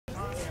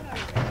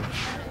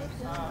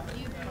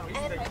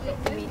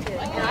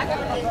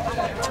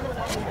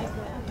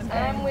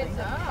I'm with,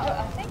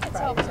 I think it's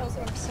all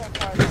Pilgrim so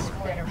far this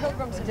morning.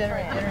 Pilgrim's in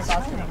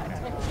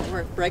France.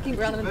 We're breaking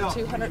ground in the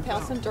 200th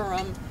house in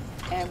Durham,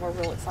 and we're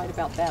real excited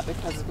about that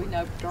because we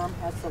know Durham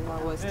has the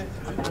lowest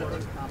amount of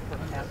income per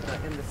capita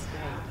in the state.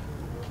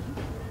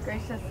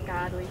 Gracious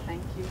God, we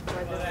thank you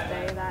for this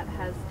day that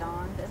has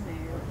dawned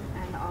anew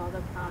and all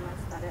the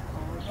promise that it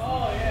holds.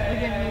 We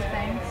give you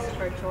thanks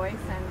for Joyce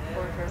and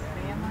for her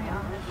family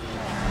on this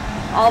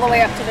day. All the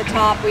way up to the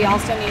top, we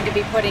also need to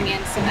be putting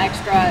in some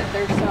extra,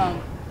 there's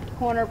some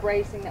corner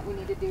bracing that we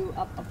need to do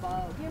up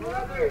above. I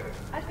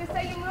was going to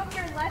say, you moved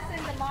your lesson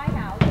to my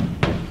house.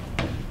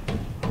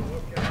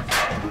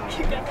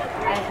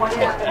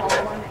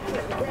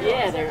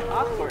 Yeah, they're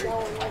awkward.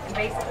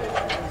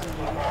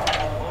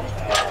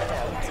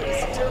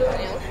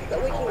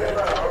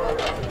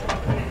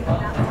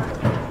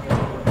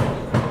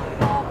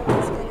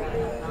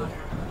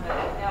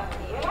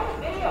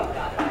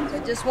 So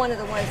just one of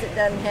the ones that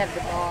doesn't have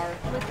the bar.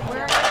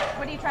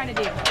 What are you trying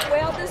to do?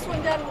 Well, this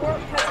one doesn't work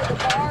because of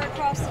the bar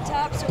across the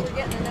top, so we're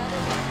getting another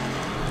one.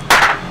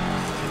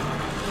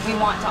 We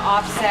want to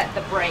offset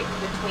the break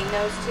between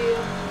those two.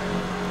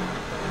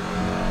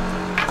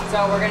 So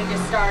we're going to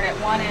just start at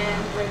one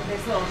end with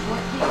this little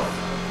short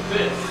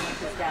piece.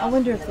 I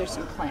wonder if there's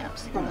some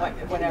clamps from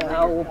whatever.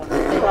 Oh,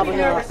 probably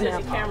not. There's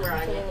a camera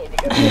on you.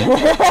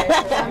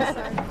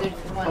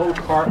 Old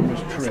cart was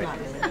tricked.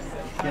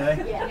 Okay?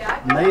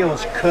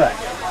 Nails cut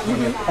when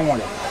you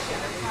point it.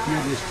 You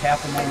just tap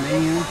them on the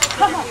end,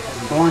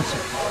 blunts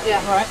it.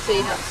 Yeah, right. So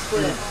you don't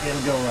split.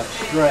 It'll go right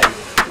straight.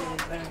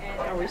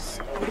 Are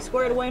we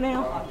squared away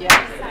now? Yeah.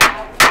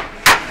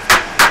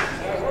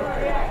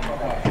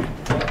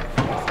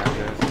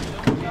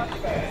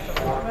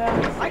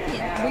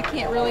 We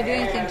can't really do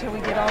anything until we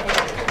get all the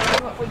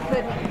what we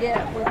couldn't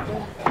get with the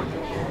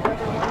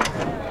other one.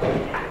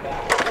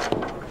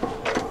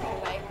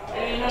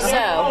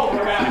 So,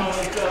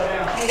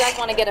 you guys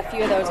want to get a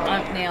few of those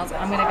nails.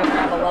 I'm going to go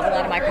grab a level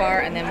out of my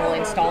car and then we'll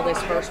install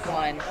this first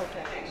one.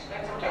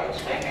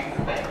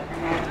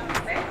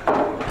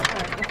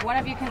 If one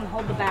of you can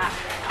hold the back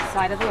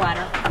side of the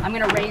ladder, I'm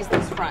going to raise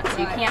this front so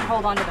you can't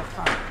hold onto the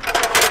front.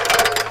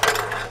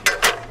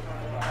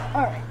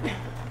 All right.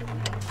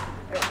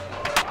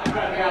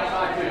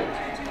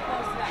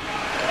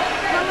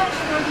 How much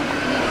more do you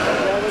need?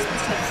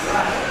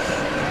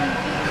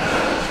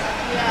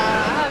 Yeah,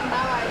 I have no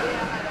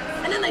idea.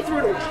 And then they threw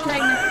it away.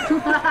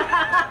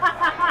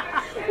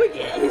 We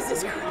can't use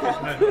this crap.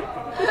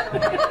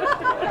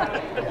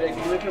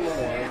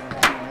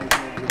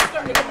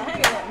 Starting to get the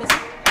hang of that,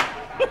 Missy.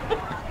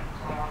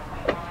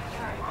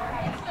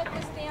 Put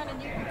this down and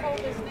you can pull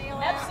this nail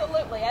out.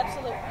 Absolutely,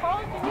 absolutely.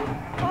 Carl, can you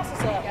pass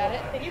us up? Got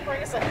it. Can you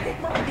bring us a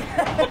hammer?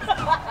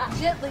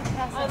 Gently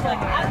pass I was like,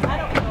 I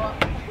don't know.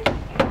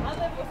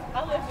 I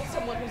live with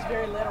someone who's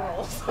very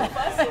literal. So if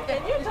I said,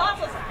 can you toss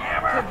us a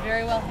hammer? Could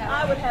very well happen.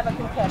 I would have a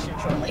concussion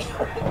shortly.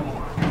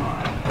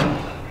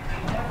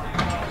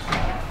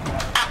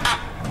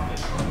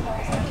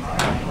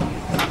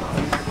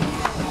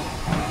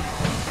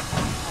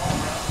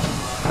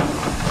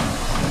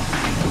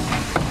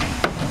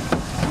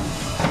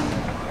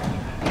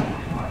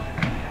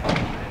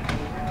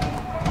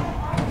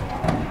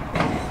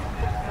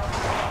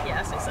 Yeah,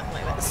 I say something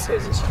like that.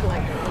 Susan should be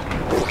like,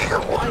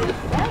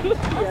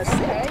 yes,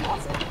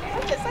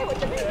 say what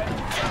you mean.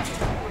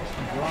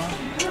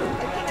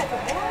 You guys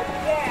are here.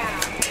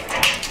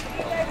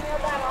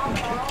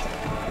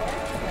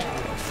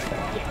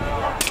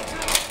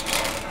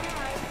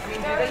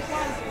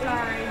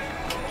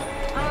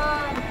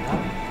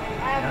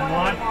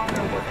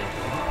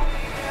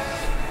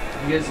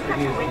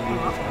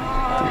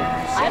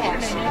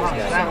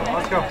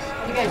 Let's go.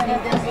 You guys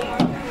need this?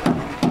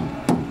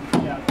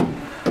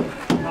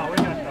 No, we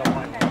got the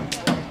light.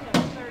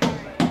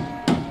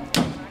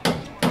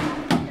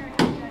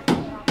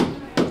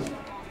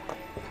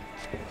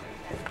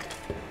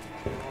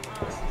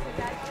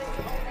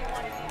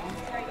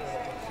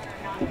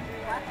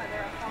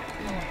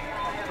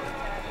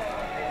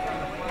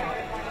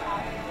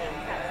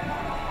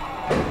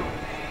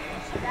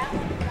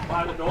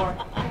 By the door.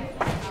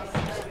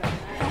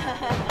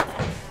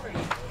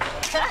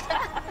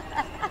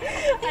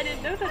 I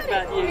didn't know that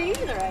about you. Me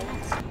either.